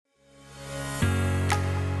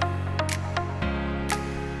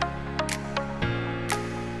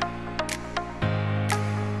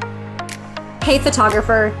Hey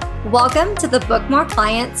photographer, welcome to the Book More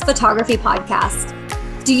Clients Photography Podcast.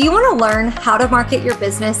 Do you want to learn how to market your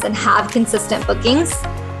business and have consistent bookings?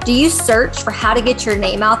 Do you search for how to get your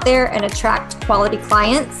name out there and attract quality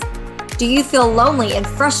clients? Do you feel lonely and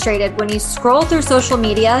frustrated when you scroll through social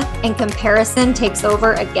media and comparison takes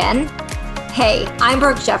over again? Hey, I'm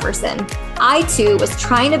Brooke Jefferson. I too was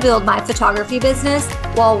trying to build my photography business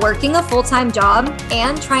while working a full-time job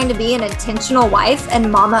and trying to be an intentional wife and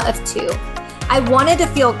mama of two. I wanted to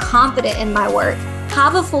feel confident in my work,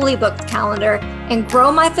 have a fully booked calendar, and grow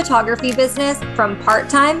my photography business from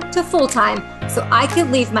part-time to full-time so I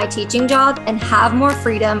could leave my teaching job and have more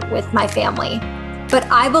freedom with my family. But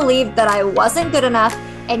I believed that I wasn't good enough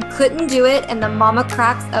and couldn't do it in the mama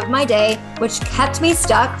cracks of my day, which kept me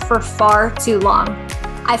stuck for far too long.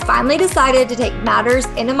 I finally decided to take matters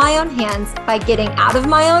into my own hands by getting out of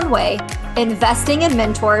my own way, investing in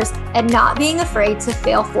mentors, and not being afraid to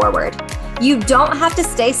fail forward. You don't have to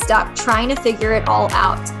stay stuck trying to figure it all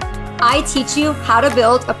out. I teach you how to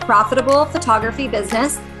build a profitable photography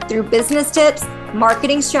business through business tips,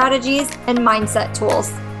 marketing strategies, and mindset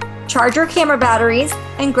tools. Charge your camera batteries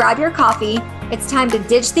and grab your coffee. It's time to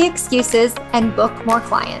ditch the excuses and book more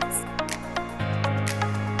clients.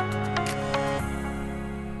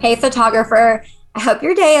 Hey photographer, I hope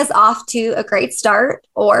your day is off to a great start,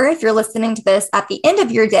 or if you're listening to this at the end of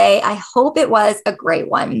your day, I hope it was a great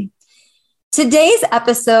one. Today's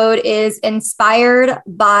episode is inspired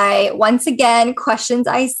by, once again, questions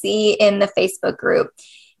I see in the Facebook group.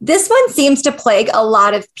 This one seems to plague a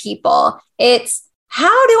lot of people. It's,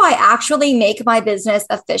 how do I actually make my business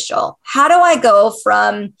official? How do I go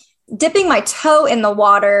from dipping my toe in the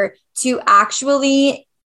water to actually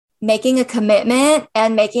making a commitment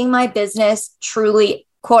and making my business truly,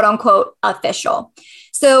 quote unquote, official?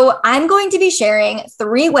 So I'm going to be sharing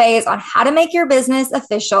 3 ways on how to make your business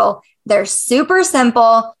official. They're super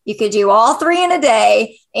simple. You could do all 3 in a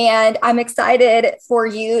day. And I'm excited for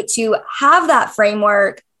you to have that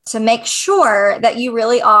framework to make sure that you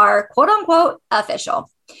really are, quote unquote, official.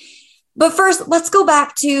 But first, let's go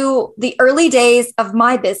back to the early days of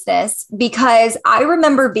my business, because I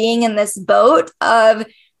remember being in this boat of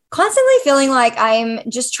constantly feeling like I'm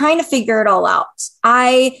just trying to figure it all out.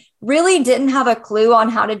 I really didn't have a clue on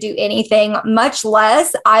how to do anything, much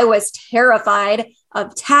less I was terrified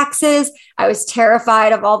of taxes. I was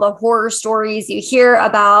terrified of all the horror stories you hear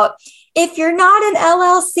about. If you're not an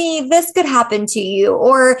LLC, this could happen to you,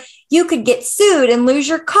 or you could get sued and lose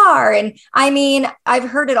your car. And I mean, I've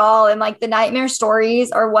heard it all. And like the nightmare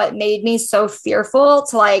stories are what made me so fearful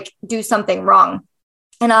to like do something wrong.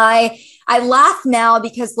 And I laugh now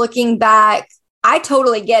because looking back, I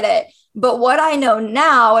totally get it. But what I know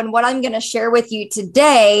now and what I'm going to share with you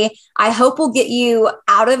today, I hope will get you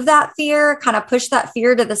out of that fear, kind of push that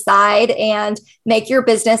fear to the side and make your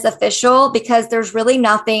business official, because there's really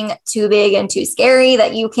nothing too big and too scary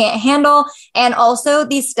that you can't handle. And also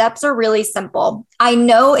these steps are really simple. I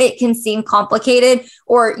know it can seem complicated,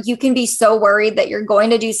 or you can be so worried that you're going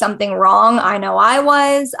to do something wrong. I know I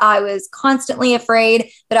was constantly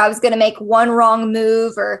afraid that I was going to make one wrong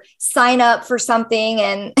move or sign up for something,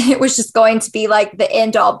 and it was just going to be like the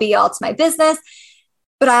end all be all to my business.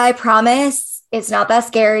 But I promise it's not that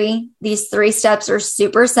scary. These 3 steps are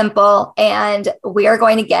super simple, and we are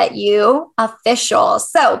going to get you official.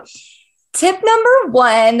 So tip number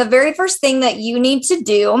 1, the very first thing that you need to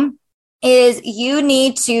do is you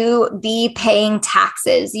need to be paying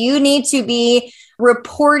taxes. You need to be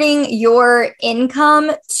reporting your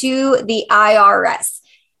income to the IRS.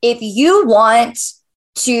 If you want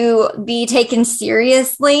to be taken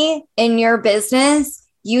seriously in your business,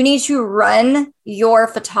 you need to run your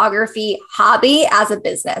photography hobby as a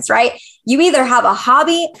business, right? You either have a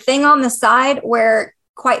hobby thing on the side where,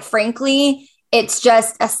 quite frankly, it's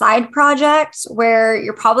just a side project where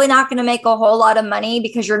you're probably not going to make a whole lot of money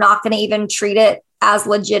because you're not going to even treat it as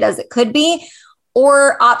legit as it could be.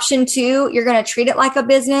 Or option 2, you're going to treat it like a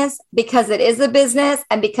business because it is a business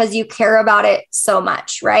and because you care about it so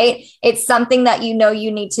much, right? It's something that you know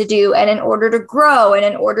you need to do. And in order to grow and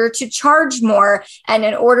in order to charge more and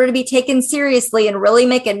in order to be taken seriously and really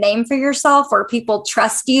make a name for yourself where people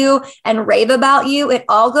trust you and rave about you, it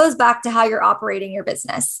all goes back to how you're operating your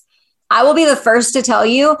business. I will be the first to tell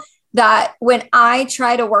you that when I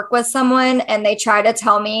try to work with someone and they try to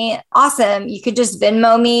tell me, awesome, you could just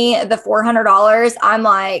Venmo me the $400, I'm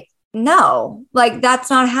like, no, like that's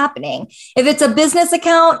not happening. If it's a business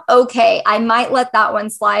account, okay, I might let that one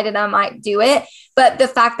slide and I might do it. But the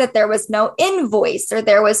fact that there was no invoice or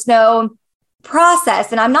there was no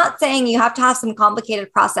process, and I'm not saying you have to have some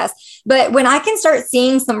complicated process, but when I can start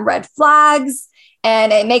seeing some red flags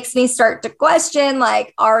And it makes me start to question,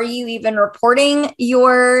 like, are you even reporting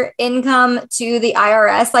your income to the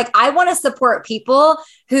IRS? Like, I want to support people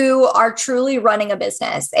who are truly running a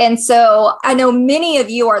business. And so I know many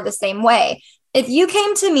of you are the same way. If you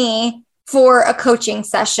came to me for a coaching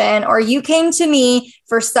session, or you came to me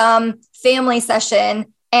for some family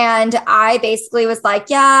session, and I basically was like,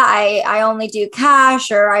 yeah, I only do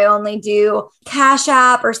cash, or I only do Cash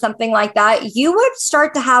App or something like that, you would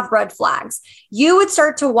start to have red flags. You would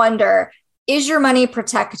start to wonder, is your money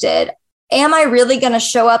protected? Am I really going to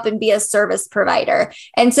show up and be a service provider?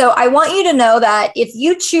 And so I want you to know that if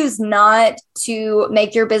you choose not to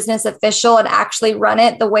make your business official and actually run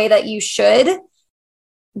it the way that you should,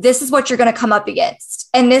 this is what you're going to come up against.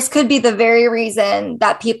 And this could be the very reason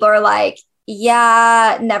that people are like,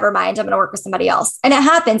 yeah, never mind, I'm going to work with somebody else. And it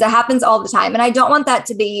happens all the time. And I don't want that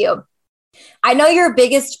to be you. I know your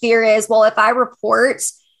biggest fear is, well, if I report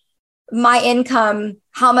my income,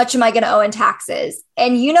 how much am I going to owe in taxes?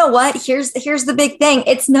 And you know what? Here's the big thing.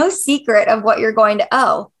 It's no secret of what you're going to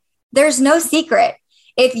owe. There's no secret.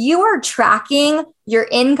 If you are tracking your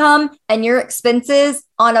income and your expenses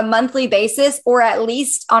on a monthly basis, or at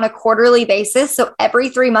least on a quarterly basis, so every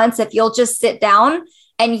 3 months, if you'll just sit down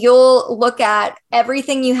and you'll look at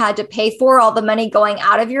everything you had to pay for, all the money going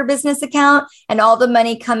out of your business account and all the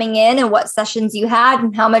money coming in and what sessions you had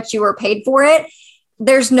and how much you were paid for it,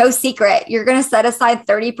 there's no secret. You're going to set aside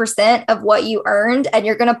 30% of what you earned, and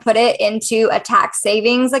you're going to put it into a tax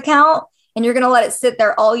savings account, and you're going to let it sit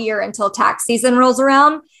there all year until tax season rolls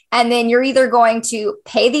around. And then you're either going to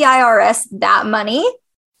pay the IRS that money,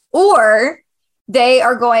 or they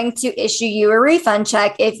are going to issue you a refund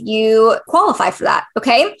check if you qualify for that.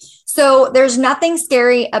 Okay. So there's nothing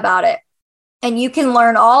scary about it. And you can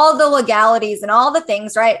learn all the legalities and all the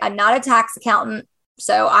things, right? I'm not a tax accountant,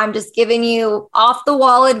 so I'm just giving you off the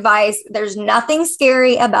wall advice. There's nothing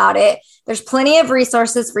scary about it. There's plenty of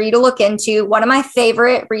resources for you to look into. One of my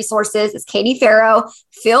favorite resources is Katie Farrow.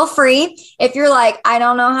 Feel free. If you're like, I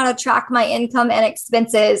don't know how to track my income and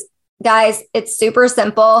expenses, guys, it's super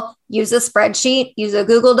simple. Use a spreadsheet, use a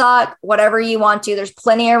Google Doc, whatever you want to. There's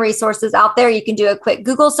plenty of resources out there. You can do a quick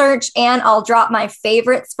Google search, and I'll drop my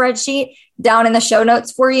favorite spreadsheet down in the show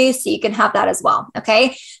notes for you so you can have that as well.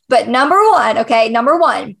 Okay. But number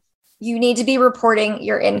one, you need to be reporting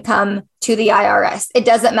your income to the IRS. It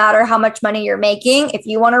doesn't matter how much money you're making. If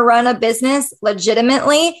you want to run a business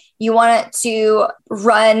legitimately, you want it to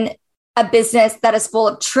run a business that is full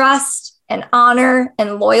of trust and honor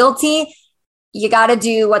and loyalty, you got to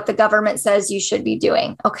do what the government says you should be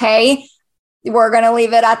doing. Okay. We're going to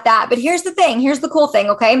leave it at that. But here's the thing. Here's the cool thing.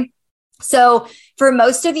 Okay. So for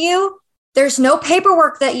most of you, there's no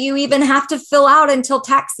paperwork that you even have to fill out until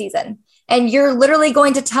tax season. And you're literally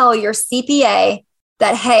going to tell your CPA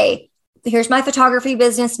that, hey, here's my photography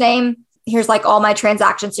business name. Here's like all my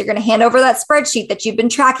transactions. You're going to hand over that spreadsheet that you've been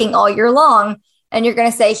tracking all year long. And you're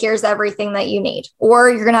going to say, here's everything that you need. Or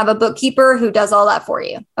you're going to have a bookkeeper who does all that for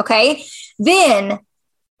you. Okay. Then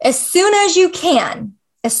as soon as you can,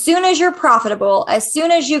 as soon as you're profitable, as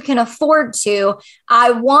soon as you can afford to,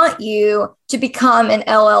 I want you to become an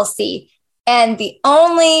LLC. And the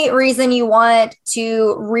only reason you want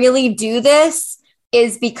to really do this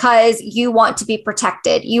is because you want to be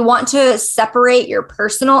protected. You want to separate your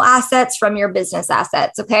personal assets from your business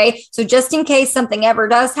assets. Okay. So just in case something ever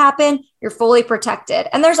does happen, you're fully protected.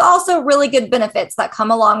 And there's also really good benefits that come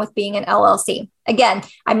along with being an LLC. Again,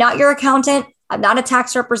 I'm not your accountant. I'm not a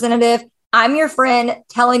tax representative. I'm your friend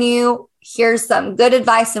telling you, here's some good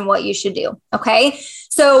advice on what you should do. Okay.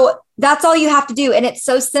 So that's all you have to do. And it's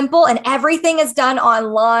so simple, and everything is done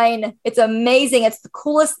online. It's amazing. It's the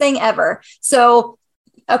coolest thing ever. So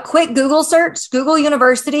a quick Google search, Google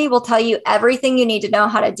University will tell you everything you need to know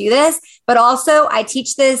how to do this. But also I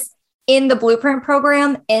teach this in the Blueprint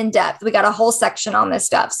program in depth. We got a whole section on this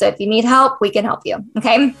stuff. So if you need help, we can help you.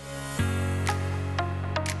 Okay.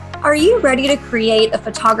 Are you ready to create a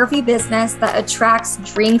photography business that attracts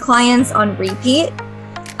dream clients on repeat?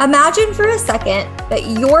 Imagine for a second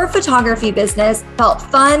that your photography business felt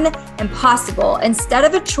fun and possible instead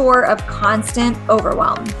of a chore of constant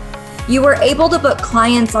overwhelm. You were able to book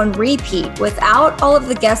clients on repeat without all of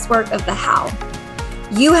the guesswork of the how.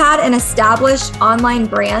 You had an established online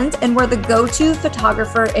brand and were the go-to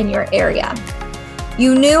photographer in your area.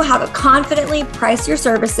 You knew how to confidently price your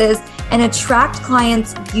services and attract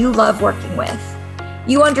clients you love working with.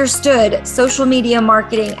 You understood social media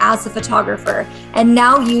marketing as a photographer and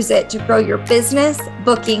now use it to grow your business,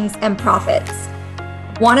 bookings, and profits.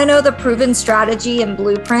 Want to know the proven strategy and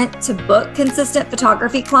blueprint to book consistent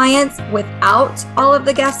photography clients without all of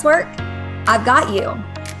the guesswork? I've got you.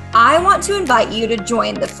 I want to invite you to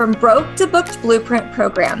join the From Broke to Booked Blueprint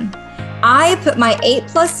program. I put my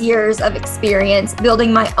 8+ years of experience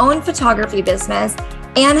building my own photography business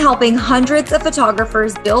and helping hundreds of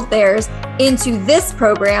photographers build theirs into this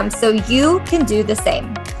program so you can do the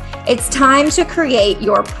same. It's time to create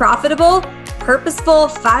your profitable, purposeful,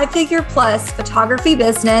 5-figure plus photography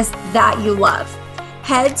business that you love.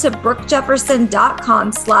 Head to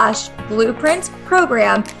brookejefferson.com/blueprint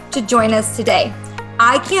program to join us today.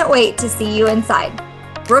 I can't wait to see you inside.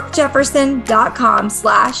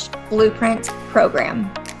 brookejefferson.com/blueprint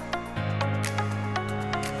program.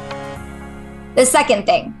 The second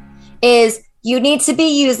thing is you need to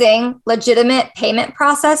be using legitimate payment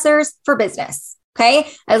processors for business. Okay.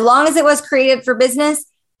 As long as it was created for business.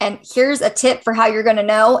 And here's a tip for how you're going to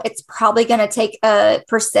know. It's probably going to take a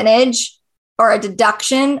percentage or a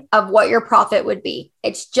deduction of what your profit would be.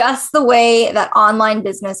 It's just the way that online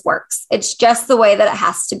business works. It's just the way that it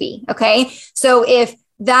has to be. Okay. So if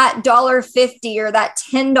that $1.50 or that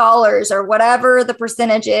 $10 or whatever the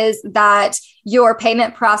percentage is that your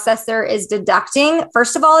payment processor is deducting,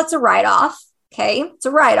 first of all, it's a write-off. Okay. It's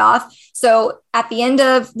a write-off. So at the end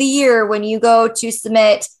of the year, when you go to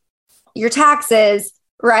submit your taxes,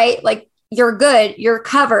 right? Like you're good, you're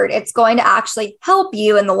covered. It's going to actually help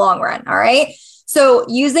you in the long run. All right. So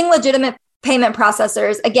using legitimate payment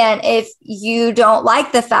processors, again, if you don't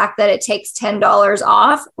like the fact that it takes $10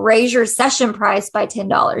 off, raise your session price by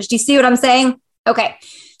 $10. Do you see what I'm saying? Okay.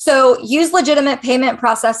 So use legitimate payment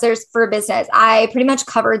processors for business. I pretty much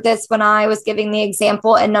covered this when I was giving the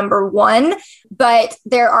example in number 1, but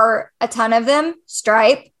there are a ton of them: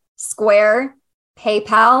 Stripe, Square,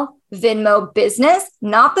 PayPal, Venmo Business.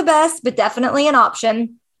 Not the best, but definitely an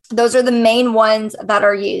option. Those are the main ones that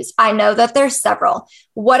are used. I know that there's several.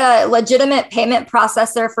 What a legitimate payment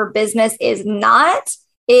processor for business is not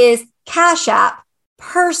is Cash App,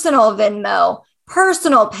 personal Venmo,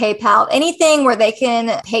 personal PayPal, anything where they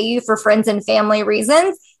can pay you for friends and family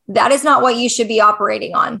reasons. That is not what you should be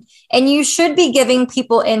operating on. And you should be giving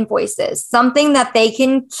people invoices, something that they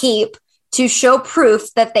can keep to show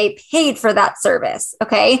proof that they paid for that service.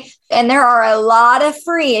 Okay. And there are a lot of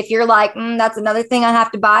free. If you're like, that's another thing I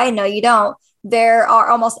have to buy. No, you don't. There are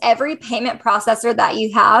almost every payment processor that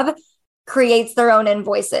you have creates their own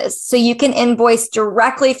invoices. So you can invoice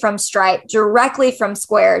directly from Stripe, directly from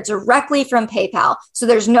Square, directly from PayPal. So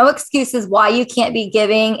there's no excuses why you can't be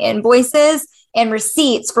giving invoices and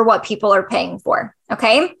receipts for what people are paying for.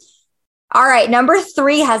 Okay. All right. Number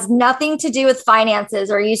 3 has nothing to do with finances.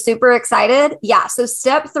 Are you super excited? Yeah. So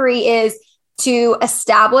step 3 is to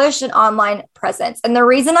establish an online presence. And the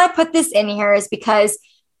reason I put this in here is because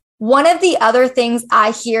one of the other things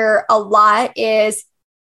I hear a lot is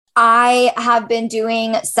I have been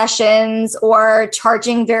doing sessions or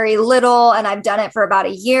charging very little, and I've done it for about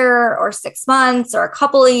a year or 6 months or a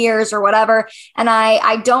couple of years or whatever. And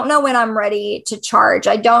I don't know when I'm ready to charge.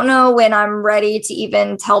 I don't know when I'm ready to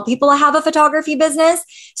even tell people I have a photography business.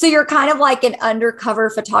 So you're kind of like an undercover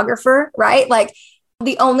photographer, right? Like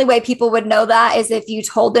the only way people would know that is if you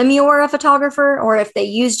told them you were a photographer or if they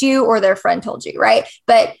used you or their friend told you, right?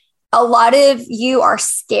 But a lot of you are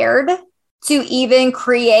scared to even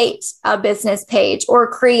create a business page or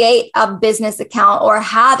create a business account or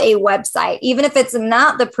have a website. Even if it's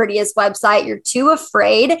not the prettiest website, you're too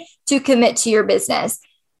afraid to commit to your business.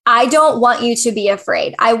 I don't want you to be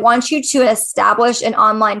afraid. I want you to establish an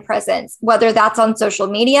online presence, whether that's on social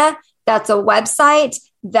media, that's a website,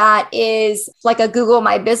 that is like a Google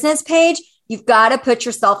My Business page. You've got to put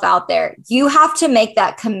yourself out there. You have to make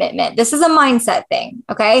that commitment. This is a mindset thing.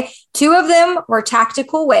 Okay. 2 of them were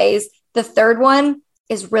tactical ways. The third one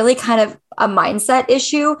is really kind of a mindset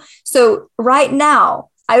issue. So right now,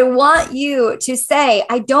 I want you to say,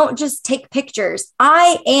 I don't just take pictures.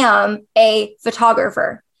 I am a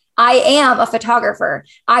photographer. I am a photographer.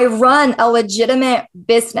 I run a legitimate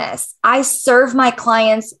business. I serve my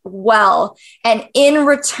clients well. And in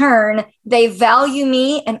return, they value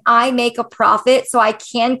me and I make a profit so I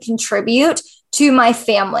can contribute to my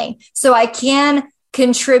family. So I can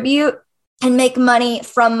contribute and make money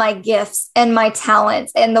from my gifts and my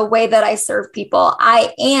talents and the way that I serve people.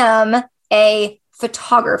 I am a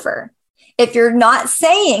photographer. If you're not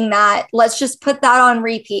saying that, let's just put that on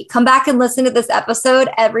repeat. Come back and listen to this episode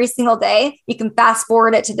every single day. You can fast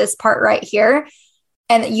forward it to this part right here.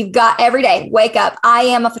 And you've got every day, wake up. I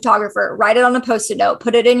am a photographer. Write it on a Post-it note,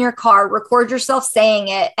 put it in your car, record yourself saying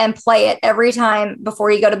it and play it every time before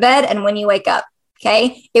you go to bed and when you wake up.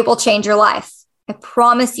 Okay. It will change your life. I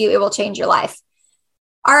promise you it will change your life.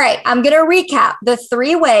 All right. I'm going to recap the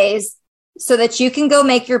 3 ways so that you can go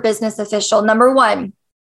make your business official. Number 1,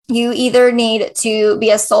 You either need to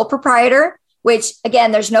be a sole proprietor, which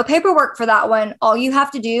again, there's no paperwork for that one. All you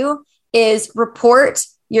have to do is report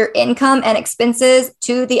your income and expenses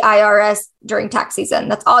to the IRS during tax season.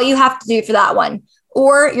 That's all you have to do for that one.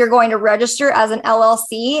 Or you're going to register as an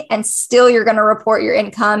LLC and still you're going to report your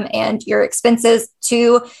income and your expenses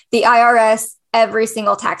to the IRS every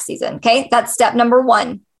single tax season. Okay. That's step number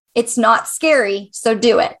one. It's not scary, so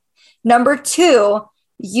do it. Number two,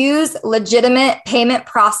 use legitimate payment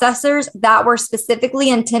processors that were specifically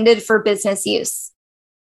intended for business use.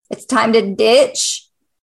 It's time to ditch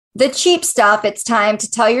the cheap stuff. It's time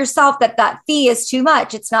to tell yourself that that fee is too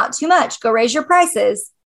much. It's not too much. Go raise your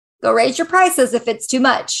prices. Go raise your prices if it's too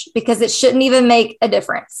much, because it shouldn't even make a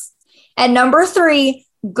difference. And number three,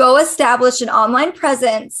 go establish an online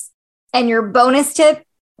presence. And your bonus tip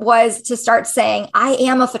was to start saying, I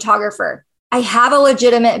am a photographer. I have a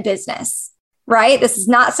legitimate business, right? This is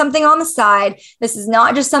not something on the side. This is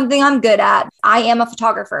not just something I'm good at. I am a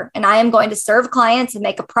photographer and I am going to serve clients and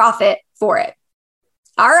make a profit for it.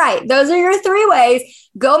 All right. Those are your three ways.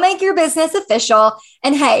 Go make your business official.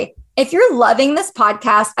 And hey, if you're loving this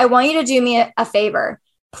podcast, I want you to do me a favor.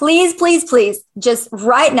 Please, please, please, just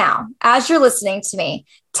right now, as you're listening to me,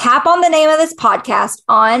 tap on the name of this podcast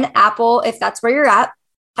on Apple, if that's where you're at.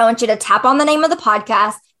 I want you to tap on the name of the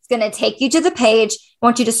podcast. It's going to take you to the page. I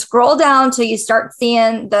want you to scroll down till you start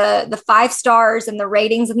seeing the 5 stars and the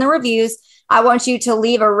ratings and the reviews. I want you to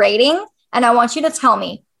leave a rating, and I want you to tell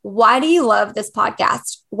me, why do you love this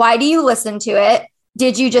podcast? Why do you listen to it?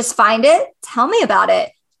 Did you just find it? Tell me about it.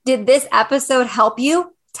 Did this episode help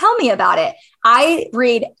you? Tell me about it. I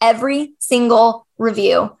read every single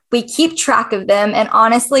review. We keep track of them. And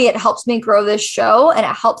honestly, it helps me grow this show and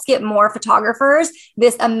it helps get more photographers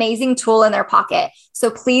this amazing tool in their pocket. So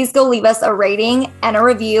please go leave us a rating and a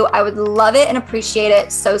review. I would love it and appreciate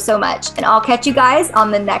it so, so much. And I'll catch you guys on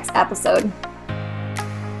the next episode.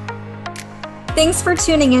 Thanks for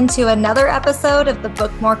tuning into another episode of the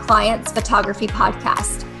Book More Clients Photography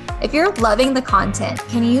Podcast. If you're loving the content,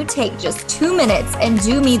 can you take just 2 minutes and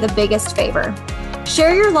do me the biggest favor?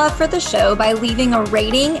 Share your love for the show by leaving a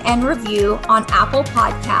rating and review on Apple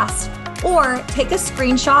Podcasts, or take a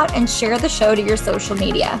screenshot and share the show to your social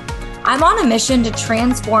media. I'm on a mission to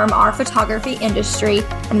transform our photography industry,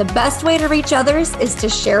 and the best way to reach others is to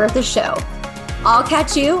share the show. I'll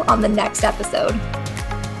catch you on the next episode.